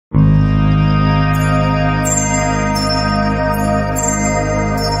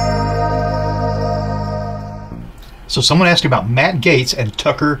So someone asked about Matt Gaetz and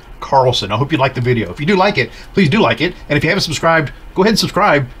Tucker Carlson. I hope you liked the video. If you do like it, please do like it. And if you haven't subscribed, go ahead and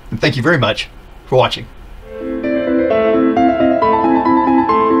subscribe. And thank you very much for watching.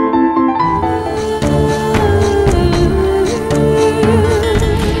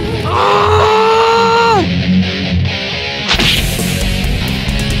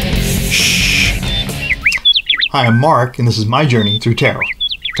 Shh. Hi, I'm Mark, and this is my journey through tarot.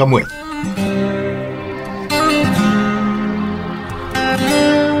 Come with.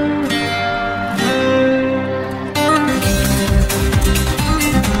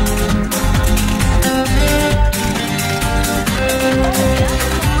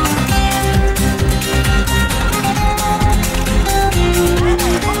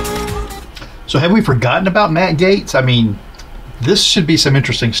 So have we forgotten about Matt Gaetz? I mean, this should be some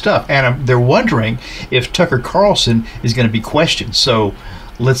interesting stuff. And they're wondering if Tucker Carlson is going to be questioned. So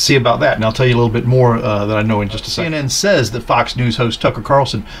let's see about that. And I'll tell you a little bit more that I know in just a second. CNN says that Fox News host Tucker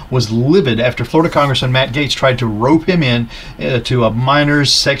Carlson was livid after Florida Congressman Matt Gaetz tried to rope him in to a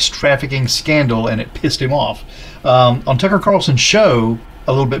minor's sex trafficking scandal, and it pissed him off. On Tucker Carlson's show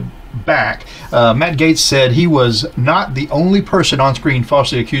a little bit back, Matt Gaetz said he was not the only person on screen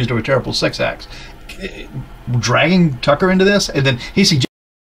falsely accused of a terrible sex act, dragging Tucker into this, and then he suggested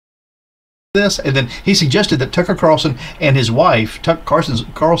that Tucker Carlson and his wife,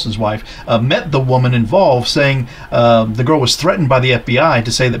 Carlson's wife, met the woman involved, saying the girl was threatened by the FBI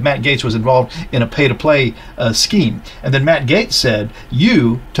to say that Matt Gaetz was involved in a pay-to-play scheme. And then Matt Gaetz said,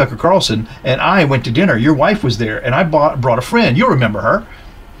 "You, Tucker Carlson, and I went to dinner. Your wife was there, and I brought a friend. You'll remember her."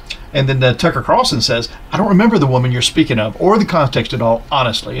 And then Tucker Carlson says, "I don't remember the woman you're speaking of or the context at all,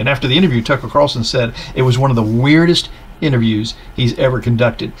 honestly." And after the interview, Tucker Carlson said it was one of the weirdest interviews he's ever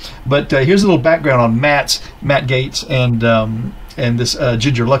conducted. But here's a little background on Matt Gaetz and this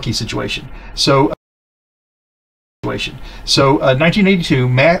Ginger Lucky situation. So 1982,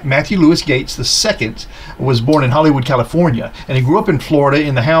 Matthew Lewis Gaetz II was born in Hollywood, California, and he grew up in Florida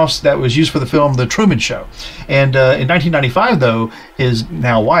in the house that was used for the film The Truman Show. And in 1995, though, his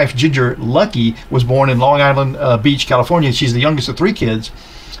now wife, Ginger Lucky, was born in Long Island Beach, California. She's the youngest of 3 kids.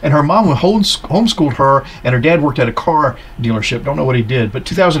 And her mom homeschooled her, and her dad worked at a car dealership. Don't know what he did. But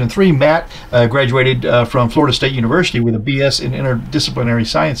 2003, Matt graduated from Florida State University with a BS in interdisciplinary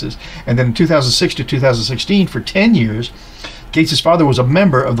sciences. And then in 2006 to 2016, for 10 years, Gaetz' father was a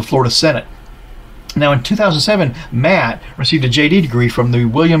member of the Florida Senate. Now, in 2007, Matt received a JD degree from the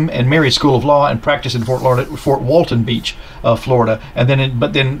William and Mary School of Law and practiced in Fort Walton Beach, Florida. And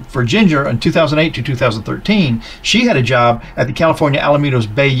then, for Ginger, in 2008 to 2013, she had a job at the California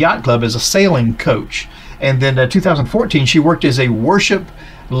Alamitos Bay Yacht Club as a sailing coach. And then 2014, she worked as a worship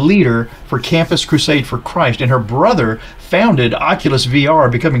leader for Campus Crusade for Christ, and her brother founded Oculus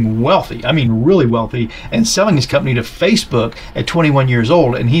VR, becoming wealthy, I mean really wealthy, and selling his company to Facebook at 21 years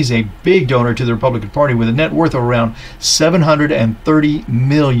old. And he's a big donor to the Republican Party with a net worth of around $730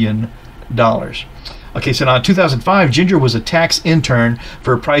 million. Okay, so now in 2005, Ginger was a tax intern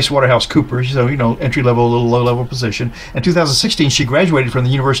for PricewaterhouseCoopers, so, you know, entry-level, little low-level position. In 2016, she graduated from the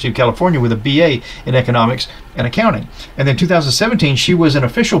University of California with a BA in economics and accounting. And then 2017, she was an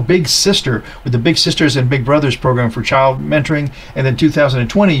official Big Sister with the Big Sisters and Big Brothers program for child mentoring. And then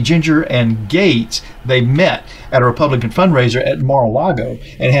 2020, Ginger and Gaetz, they met at a Republican fundraiser at Mar-a-Lago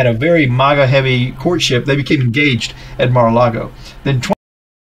and had a very MAGA-heavy courtship. They became engaged at Mar-a-Lago. Then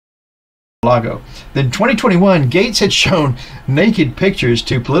 2021, Gaetz had shown naked pictures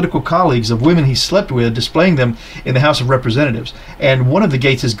to political colleagues of women he slept with, displaying them in the House of Representatives. And one of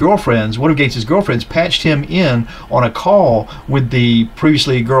Gaetz' girlfriends patched him in on a call with the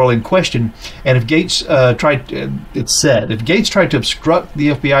previously girl in question. And if Gaetz tried to obstruct the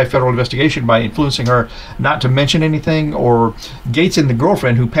FBI federal investigation by influencing her not to mention anything, or Gaetz and the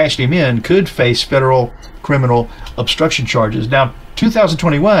girlfriend who patched him in could face federal criminal obstruction charges. Now,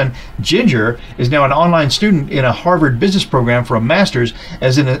 2021, Ginger is now an online student in a Harvard business program for a master's,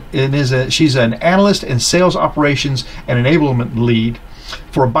 she's an analyst in sales operations and enablement lead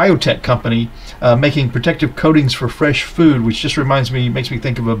for a biotech company making protective coatings for fresh food, which just makes me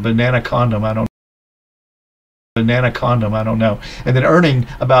think of a banana condom. I don't know. And then earning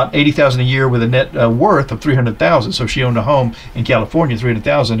about $80,000 a year with a net worth of $300,000. So she owned a home in California,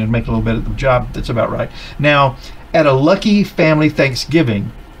 $300,000, and make a little bit at the job. That's about right. Now, at a Lucky family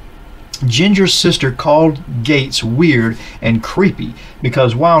Thanksgiving, Ginger's sister called Gaetz weird and creepy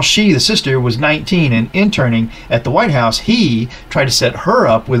because while she, the sister, was 19 and interning at the White House, he tried to set her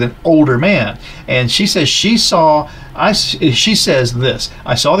up with an older man. And she says she saw she says this: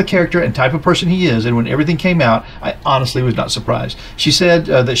 I saw the character and type of person he is, and when everything came out, I honestly was not surprised. She said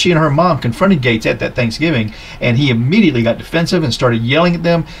that she and her mom confronted Gaetz at that Thanksgiving, and he immediately got defensive and started yelling at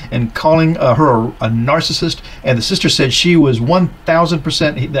them and calling her a narcissist. And the sister said she was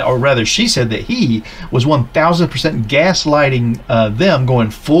 1,000%, or rather, she said that he was 1,000% gaslighting them, going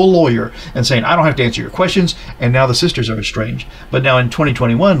full lawyer and saying, I don't have to answer your questions. And now the sisters are estranged. But now in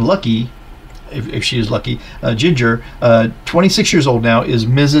 2021, Lucky, if she is lucky, Ginger, 26 years old now, is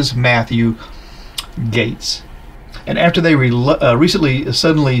Mrs. Matthew Gaetz. And after they recently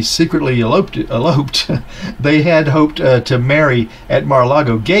suddenly secretly eloped they had hoped to marry at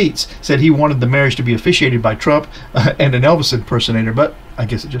Mar-a-Lago. Gaetz said he wanted the marriage to be officiated by Trump and an Elvis impersonator, but I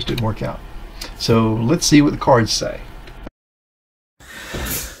guess it just didn't work out. So let's see what the cards say.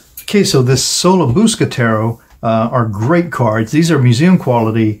 Okay, so this Solabusca Tarot are great cards. These are museum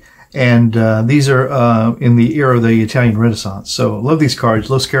quality, and these are in the era of the Italian Renaissance. So love these cards.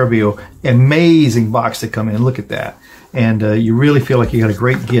 Lo Scarabeo, amazing box to come in. Look at that. And you really feel like you got a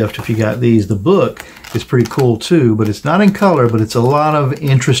great gift if you got these. The book is pretty cool too, but it's not in color, but it's a lot of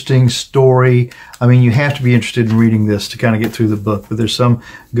interesting story. I mean, you have to be interested in reading this to kind of get through the book, but there's some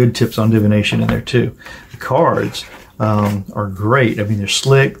good tips on divination in there too. The cards are great. I mean, they're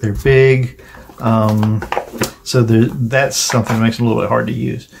slick, they're big. So that's something that makes them a little bit hard to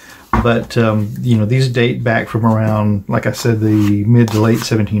use. But, you know, these date back from around, like I said, the mid to late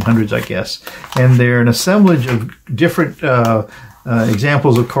 1700s, I guess. And they're an assemblage of different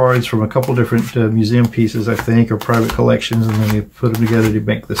examples of cards from a couple different museum pieces, I think, or private collections. And then you put them together to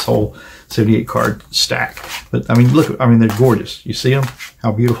make this whole 78 card stack. But, I mean, look, I mean, they're gorgeous. You see them?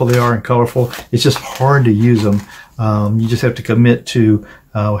 How beautiful they are and colorful. It's just hard to use them. You just have to commit to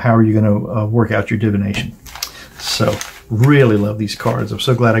how are you going to work out your divination. So, really love these cards. I'm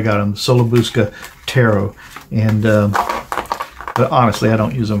so glad I got them. Solabusca Tarot. And, but honestly, I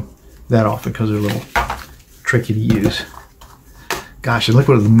don't use them that often because they're a little tricky to use. Gosh, and look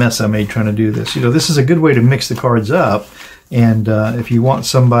what a mess I made trying to do this. You know, this is a good way to mix the cards up. And if you want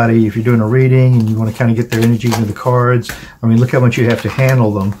somebody, if you're doing a reading and you want to kind of get their energy into the cards, I mean, look how much you have to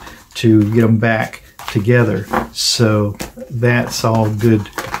handle them to get them back together. So that's all good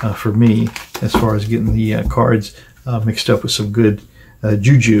for me as far as getting the cards mixed up with some good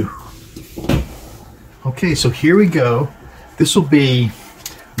juju. Okay, so here we go. This will be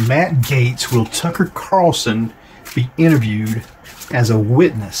Matt Gaetz. Will Tucker Carlson be interviewed as a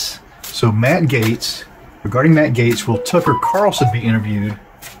witness? So Matt Gaetz, regarding Matt Gaetz, will Tucker Carlson be interviewed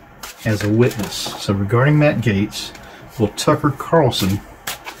as a witness? So regarding Matt Gaetz, will Tucker Carlson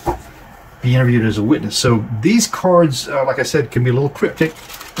be interviewed as a witness? So these cards, like I said, can be a little cryptic,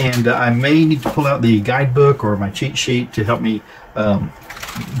 and I may need to pull out the guidebook or my cheat sheet to help me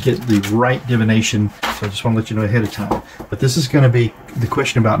get the right divination. So I just want to let you know ahead of time. But this is going to be the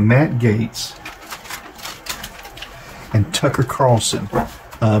question about Matt Gaetz and Tucker Carlson,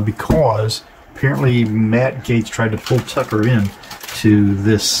 because apparently Matt Gaetz tried to pull Tucker in to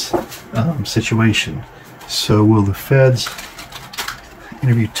this situation. So will the feds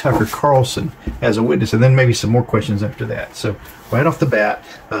interview Tucker Carlson as a witness? And then maybe some more questions after that. So right off the bat,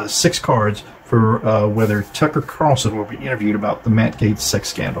 6 cards for whether Tucker Carlson will be interviewed about the Matt Gaetz sex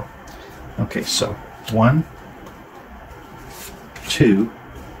scandal. Okay, so 1, 2,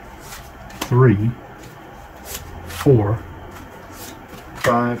 3, 4,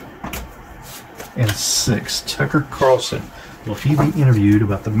 5, and 6. Tucker Carlson, will he be interviewed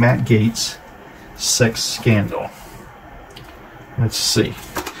about the Matt Gaetz sex scandal? Let's see.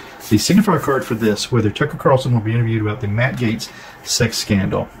 The signifier card for this, whether Tucker Carlson will be interviewed about the Matt Gaetz sex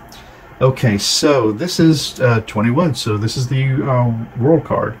scandal. Okay, so this is 21. So this is the World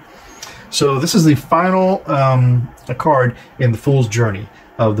card. So this is the final card in the Fool's Journey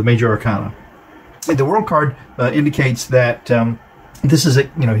of the Major Arcana. And the World card indicates that this is,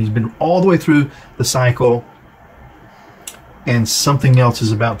 he's been all the way through the cycle, and something else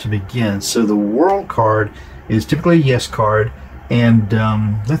is about to begin. So the World card is typically a yes card. And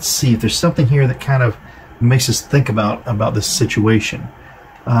let's see if there's something here that kind of makes us think about this situation.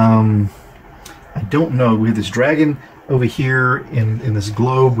 I don't know. We have this dragon over here in this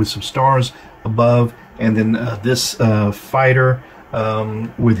globe with some stars above, and then this fighter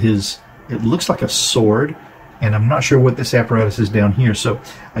with his, it looks like a sword, and I'm not sure what this apparatus is down here. So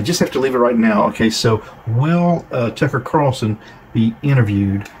I just have to leave it right now. Okay, so will Tucker Carlson be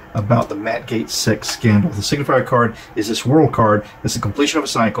interviewed about the Matt Gaetz sex scandal? The signifier card is this World card. It's the completion of a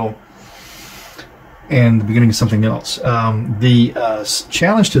cycle and the beginning of something else. The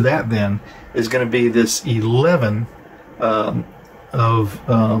challenge to that then is going to be this 11 of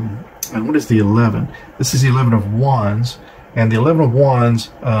And what is the 11? This is the 11 of Wands, and the 11 of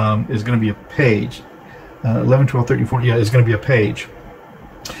Wands is going to be a page. 11, 12, 13, 14, yeah, is going to be a page.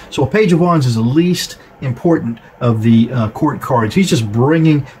 So a page of Wands is the least important of the court cards. He's just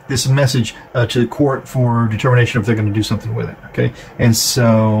bringing this message to the court for determination if they're going to do something with it. Okay, and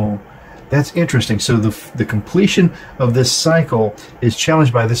so that's interesting. So the completion of this cycle is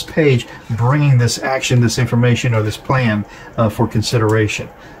challenged by this page bringing this action, this information, or this plan for consideration.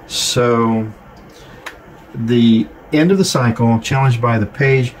 So the end of the cycle challenged by the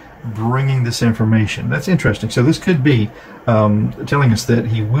page bringing this information. That's interesting. So this could be telling us that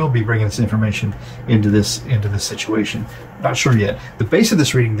he will be bringing this information into this situation. Not sure yet. The base of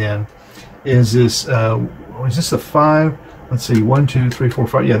this reading then is this. Is this the 5? Let's see. 1, 2, 3, 4,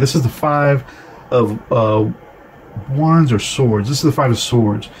 5. Yeah, this is the 5 of Wands or Swords. This is the 5 of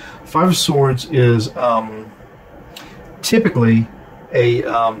Swords. 5 of Swords is typically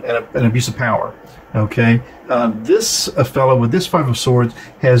an abuse of power. Okay, this fellow with this 5 of Swords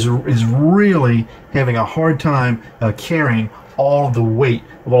is really having a hard time carrying all the weight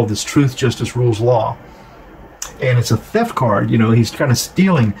of all this truth, justice, rules, law. And it's a theft card. You know, he's kind of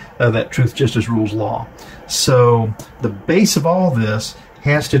stealing that truth, justice, rules, law. So the base of all this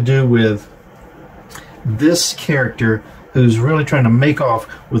has to do with this character who's really trying to make off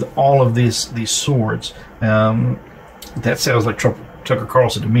with all of these swords. That sounds like Tucker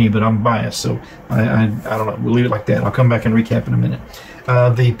Carlson to me, but I'm biased, so I don't know. We'll leave it like that. I'll come back and recap in a minute.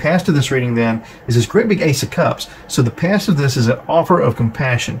 The past of this reading then is this great big Ace of Cups. So the past of this is an offer of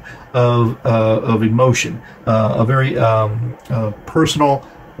compassion, of emotion, a very personal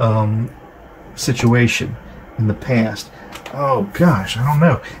situation in the past. Oh gosh, I don't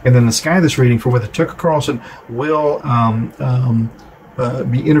know. And then the sky of this reading for whether Tucker Carlson will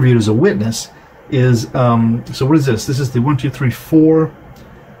be interviewed as a witness is so what is this? This is the 1, 2, 3, 4.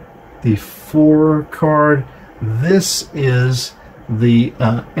 The 4 card. This is the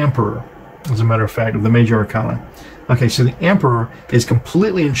Emperor, as a matter of fact, of the Major Arcana. Okay, so the Emperor is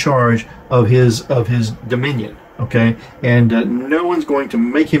completely in charge of his dominion. Okay, and no one's going to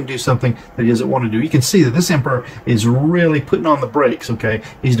make him do something that he doesn't want to do. You can see that this Emperor is really putting on the brakes. Okay,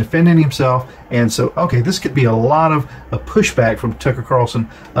 he's defending himself, and so okay, this could be a lot of a pushback from Tucker Carlson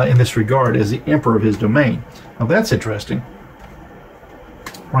in this regard as the Emperor of his domain. Now that's interesting,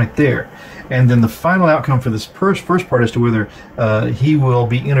 right there. And then the final outcome for this first part as to whether he will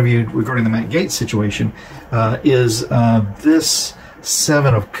be interviewed regarding the Matt Gaetz situation is this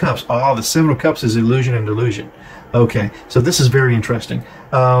 7 of Cups. Oh, the 7 of Cups is illusion and delusion. Okay, so this is very interesting.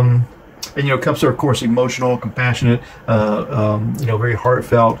 And you know, cups are of course emotional, compassionate, you know, very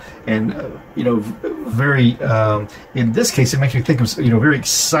heartfelt, and you know, very. In this case, it makes me think of very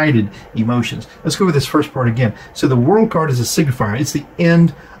excited emotions. Let's go over this first part again. So the World card is a signifier. It's the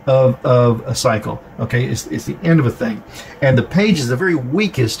end of a cycle. Okay, it's the end of a thing, and the page is the very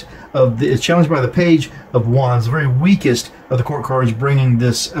weakest of the. It's challenged by the Page of Wands, the very weakest of the court cards, bringing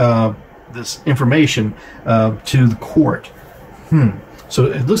this this information to the court. So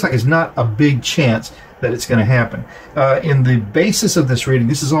it looks like it's not a big chance that it's going to happen. In the basis of this reading,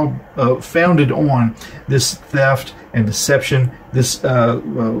 this is all founded on this theft and deception, this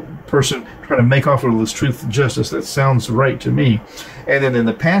person trying to make off with this truth and justice. That sounds right to me. And then in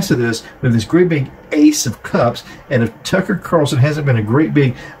the past of this, we have this great big Ace of Cups, and if Tucker Carlson hasn't been a great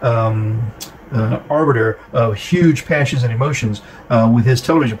big arbiter of huge passions and emotions with his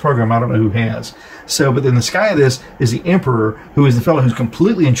television program, I don't know who has. So, but then the sky of this is the Emperor, who is the fellow who's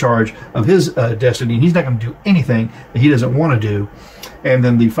completely in charge of his destiny, and he's not going to do anything that he doesn't want to do. And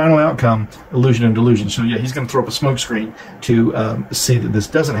then the final outcome, illusion and delusion. So yeah, he's going to throw up a smoke screen to see that this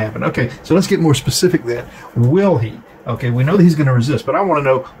doesn't happen. Okay, so let's get more specific then. Will he? Okay, we know that he's going to resist, but I want to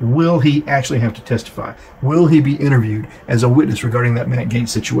know, will he actually have to testify? Will he be interviewed as a witness regarding that Matt Gaetz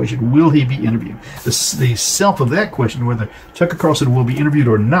situation? Will he be interviewed? The self of that question, whether Tucker Carlson will be interviewed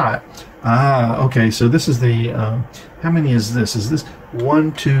or not. Okay, so this is the, how many is this? Is this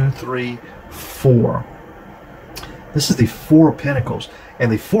 1, 2, 3, 4? This is the 4 of Pentacles,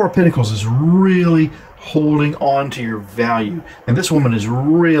 and the 4 of Pentacles is really holding on to your value, and this woman is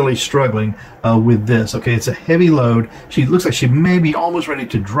really struggling with this. Okay, it's a heavy load. She looks like she may be almost ready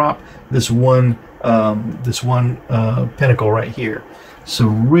to drop this one pentacle right here. So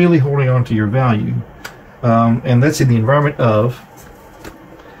really holding on to your value, and that's in the environment of.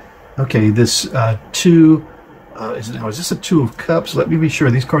 Okay, this 2. Is this a 2 of Cups? Let me be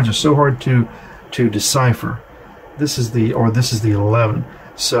sure. These cards are so hard to decipher. This is the 11.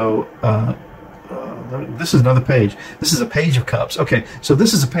 So. this is another page. This is a page of cups. Okay, so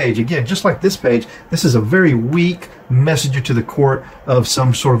this is a page, again, just like this page, this is a very weak messenger to the court of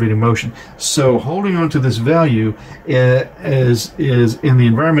some sort of an emotion. So holding on to this value is in the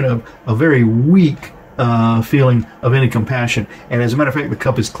environment of a very weak feeling of any compassion. And as a matter of fact, the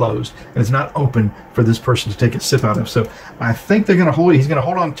cup is closed and it's not open for this person to take a sip out of. So I think they're going to hold, he's going to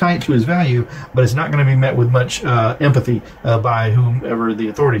hold on tight to his value, but it's not going to be met with much empathy by whomever the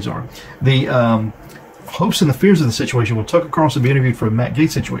authorities are. The hopes and the fears of the situation. Will Tucker Carlson be interviewed for a Matt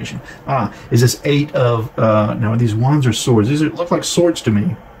Gaetz situation? Is this 8 of, now these wands or swords? These look like swords to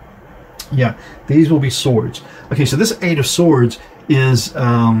me. Yeah, these will be swords. Okay, so this 8 of swords is,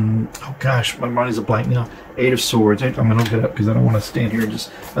 oh gosh, my mind is a blank now. 8 of swords. I'm going to look it up because I don't want to stand here just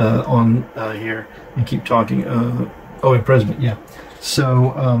on here and keep talking. Oh, imprisonment, yeah.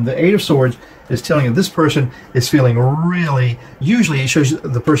 So the 8 of swords is telling you this person is feeling really, usually it shows you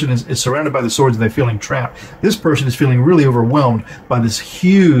the person is surrounded by the swords and they're feeling trapped. This person is feeling really overwhelmed by this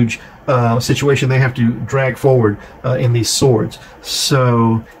huge situation they have to drag forward in these swords.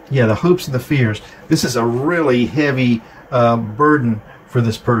 So yeah, the hopes and the fears. This is a really heavy burden for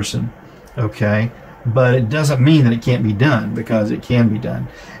this person, okay? But it doesn't mean that it can't be done, because it can be done.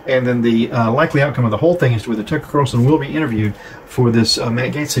 And then the likely outcome of the whole thing is whether Tucker Carlson will be interviewed for this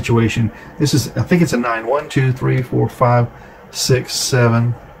Matt Gaetz situation. This is, I think it's a 9. 1, 2, 3, 4, 5, 6,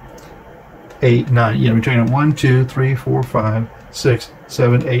 7, 8, 9. Yeah, we're talking 1, 2, 3, 4, 5, 6,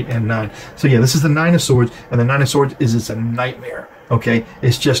 7, 8, and 9. So yeah, this is the 9 of swords, and the 9 of swords is, it's a nightmare. Okay,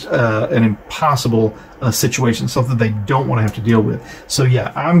 it's just an impossible situation, something they don't want to have to deal with. So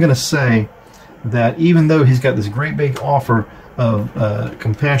yeah, I'm going to say that even though he's got this great big offer of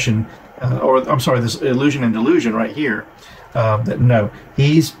compassion, or I'm sorry, this illusion and delusion right here, that no,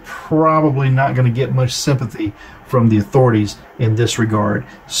 he's probably not going to get much sympathy from the authorities in this regard.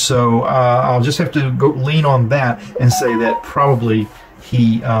 So I'll just have to go lean on that and say that probably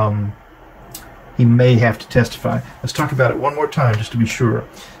he may have to testify. Let's talk about it one more time just to be sure.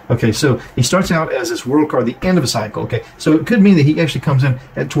 Okay, so he starts out as this world card, the end of a cycle. Okay, so it could mean that he actually comes in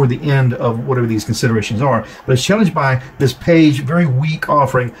toward the end of whatever these considerations are, but it's challenged by this page, very weak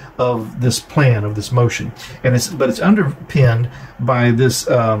offering of this plan, of this motion, and it's underpinned by this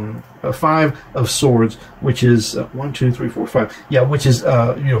 5 of swords, which is 1, 2, 3, 4, 5. Yeah, which is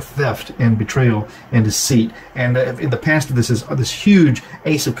theft and betrayal and deceit. And in the past of this is this huge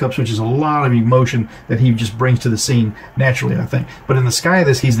Ace of Cups, which is a lot of emotion that he just brings to the scene naturally, I think. But in the sky of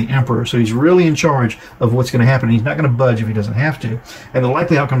this, he's the emperor, so he's really in charge of what's going to happen. He's not going to budge if he doesn't have to. And the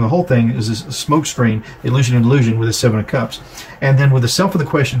likely outcome of the whole thing is this smoke screen, illusion and delusion, with the 7 of Cups. And then with the self of the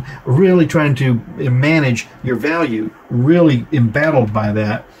question, really trying to manage your value, really embattled by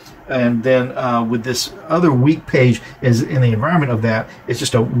that. And then with this other weak page is in the environment of that, it's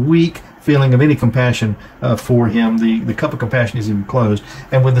just a weak feeling of any compassion for him. The cup of compassion is even closed.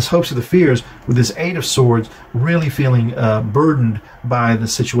 And with this hopes of the fears, with this 8 of swords, really feeling burdened by the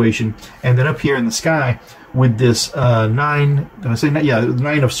situation. And then up here in the sky with this 9, did I say 9? Yeah,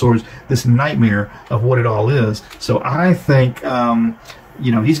 9 of swords, this nightmare of what it all is. So I think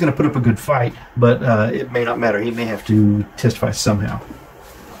he's going to put up a good fight, but it may not matter. He may have to testify somehow.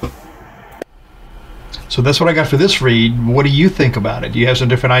 So that's what I got for this read. What do you think about it? Do you have some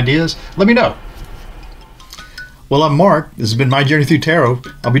different ideas? Let me know. Well, I'm Mark. This has been My Journey Through Tarot.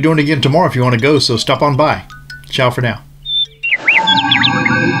 I'll be doing it again tomorrow if you want to go, so stop on by. Ciao for now.